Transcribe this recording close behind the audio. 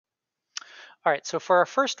All right, so for our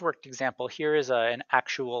first worked example, here is an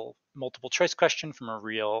actual multiple choice question from a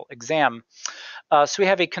real exam. So we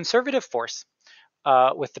have a conservative force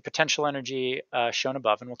with the potential energy shown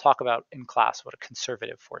above, and we'll talk about in class what a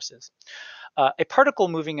conservative force is. A particle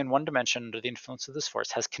moving in one dimension under the influence of this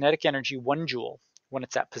force has kinetic energy 1 joule when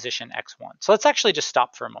it's at position x1. So let's actually just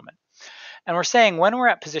stop for a moment. And we're saying when we're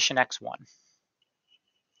at position x1,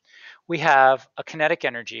 we have a kinetic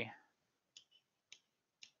energy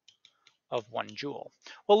of 1 joule.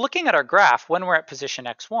 Well, looking at our graph, when we're at position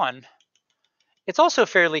x1, it's also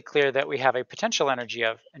fairly clear that we have a potential energy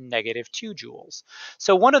of -2 joules.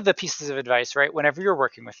 So one of the pieces of advice, right, whenever you're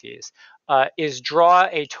working with these, is draw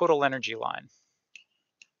a total energy line.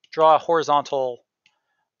 Draw a horizontal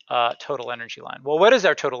total energy line. Well, what is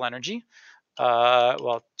our total energy?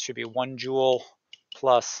 Well, it should be 1 joule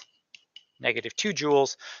plus -2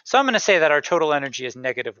 joules. So I'm going to say that our total energy is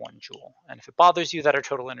 -1 joule. And if it bothers you that our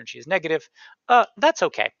total energy is negative, that's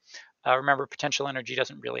okay. Remember, potential energy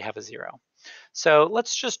doesn't really have a zero. So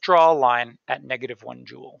let's just draw a line at -1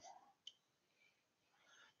 joule.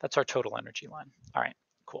 That's our total energy line. All right,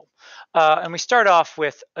 cool. And we start off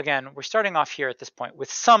with, again, we're starting off here at this point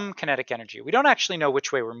with some kinetic energy. We don't actually know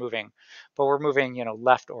which way we're moving, but we're moving,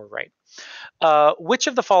 left or right. Which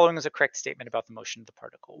of the following is a correct statement about the motion of the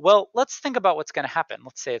particle? Well, let's think about what's going to happen.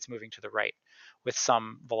 Let's say it's moving to the right with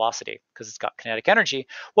some velocity because it's got kinetic energy.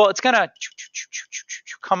 Well, it's going to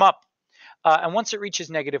come up. And once it reaches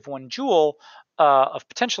 -1 joule of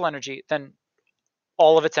potential energy, then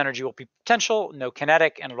all of its energy will be potential, no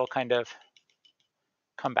kinetic, and it'll kind of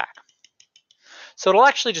come back. So it'll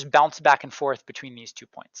actually just bounce back and forth between these 2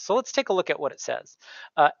 points. So let's take a look at what it says.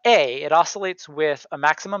 A, it oscillates with a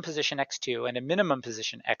maximum position x2 and a minimum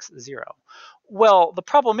position x0. Well, the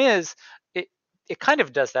problem is it kind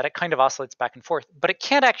of does that. It kind of oscillates back and forth, but it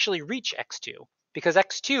can't actually reach x2 because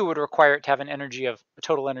x2 would require it to have a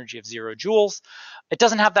total energy of 0 joules. It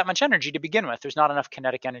doesn't have that much energy to begin with. There's not enough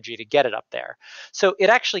kinetic energy to get it up there. So it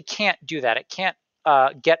actually can't do that. It can't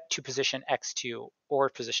get to position x2 or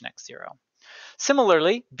position x0.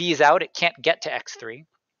 Similarly, B is out, it can't get to x3.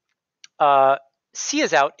 C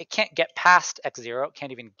is out, it can't get past x0, it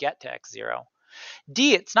can't even get to x0.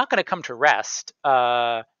 D, it's not going to come to rest,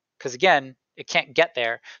 because again, it can't get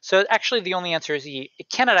there. So actually the only answer is E. It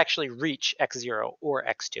cannot actually reach x0 or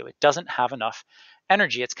x2. It doesn't have enough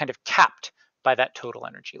energy. It's kind of capped by that total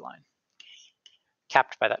energy line.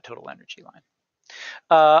 Capped by that total energy line.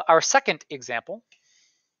 Our second example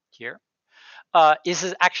here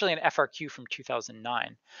is actually an FRQ from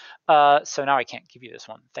 2009. So now I can't give you this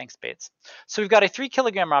one. Thanks, Bates. So we've got a 3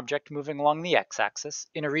 kilogram object moving along the x-axis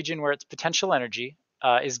in a region where its potential energy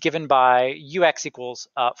is given by ux equals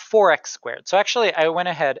 4x squared. So actually, I went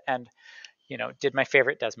ahead and did my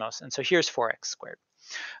favorite Desmos. And so here's 4x squared.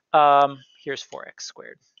 Here's 4x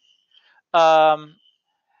squared.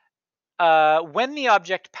 When the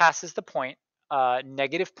object passes the point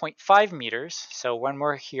negative 0.5 meters. So when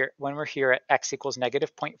we're here at x equals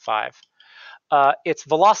negative 0.5, its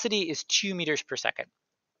velocity is 2 meters per second,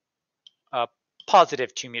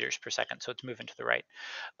 positive 2 meters per second. So it's moving to the right.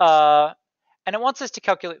 And it wants us to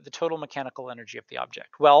calculate the total mechanical energy of the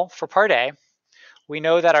object. Well, for part A, we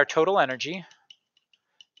know that our total energy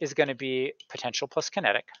is going to be potential plus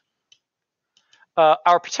kinetic.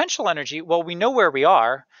 Our potential energy, well, we know where we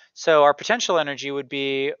are. So our potential energy would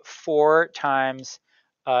be 4 times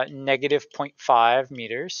negative 0.5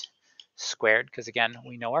 meters squared, because again,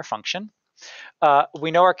 we know our function.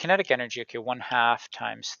 We know our kinetic energy, okay, 1/2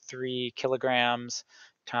 times 3 kilograms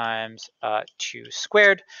times 2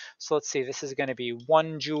 squared. So let's see, this is going to be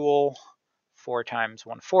 1 joule, 4 times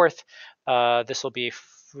 1/4. This will be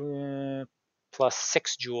plus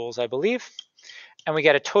 6 joules, I believe. And we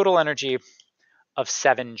get a total energy of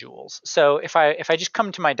 7 joules. So if I just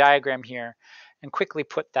come to my diagram here and quickly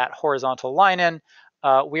put that horizontal line in,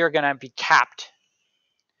 we are going to be capped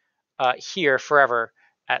here forever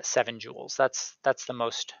at 7 joules. That's the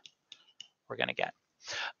most we're going to get.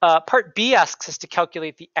 Part B asks us to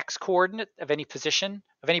calculate the x-coordinate of any position,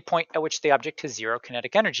 of any point at which the object has 0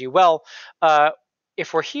 kinetic energy. Well,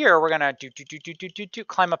 if we're here, we're going to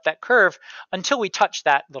climb up that curve until we touch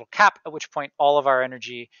that little cap, at which point all of our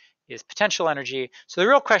energy is potential energy. So the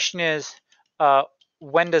real question is,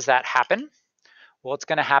 when does that happen? Well, it's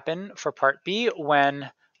going to happen for part B when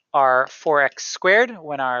our 4x squared,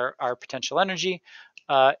 when our potential energy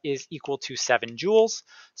is equal to 7 joules.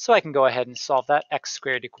 So I can go ahead and solve that. X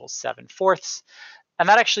squared equals 7/4. And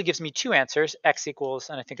that actually gives me 2 answers. X equals,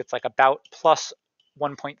 and I think it's like about plus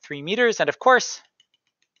 1.3 meters. And of course,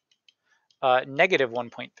 negative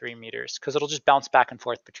 1.3 meters, because it'll just bounce back and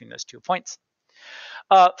forth between those 2 points.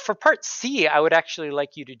 For part C, I would actually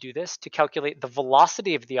like you to do this to calculate the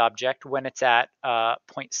velocity of the object when it's at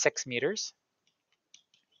 0.6 meters.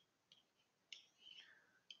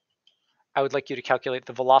 I would like you to calculate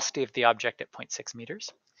the velocity of the object at 0.6 meters.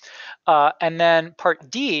 And then part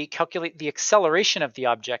D, calculate the acceleration of the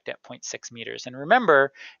object at 0.6 meters. And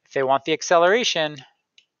remember, if they want the acceleration,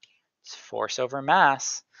 it's force over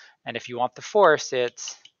mass. And if you want the force,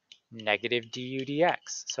 it's negative du dx.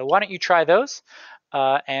 So why don't you try those,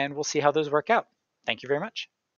 and we'll see how those work out. Thank you very much.